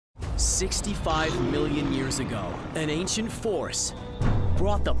65 million years ago, an ancient force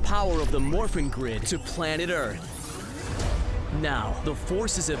brought the power of the Morphin Grid to planet Earth. Now, the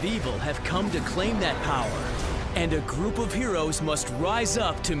forces of evil have come to claim that power, and a group of heroes must rise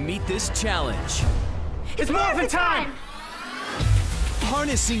up to meet this challenge. It's Morphin time!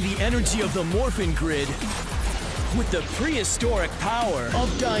 Harnessing the energy of the Morphin Grid with the prehistoric power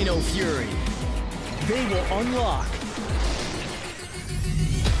of Dino Fury, they will unlock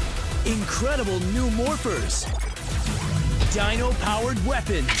incredible new morphers, Dino-powered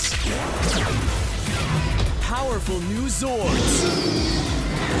weapons, powerful new Zords,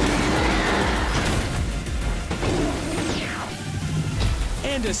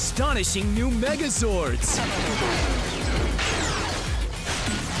 and astonishing new Megazords.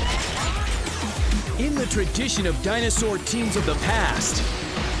 In the tradition of dinosaur teams of the past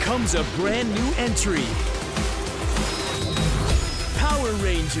comes a brand new entry. Power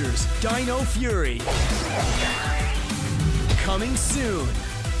Rangers Dino Fury. Coming soon.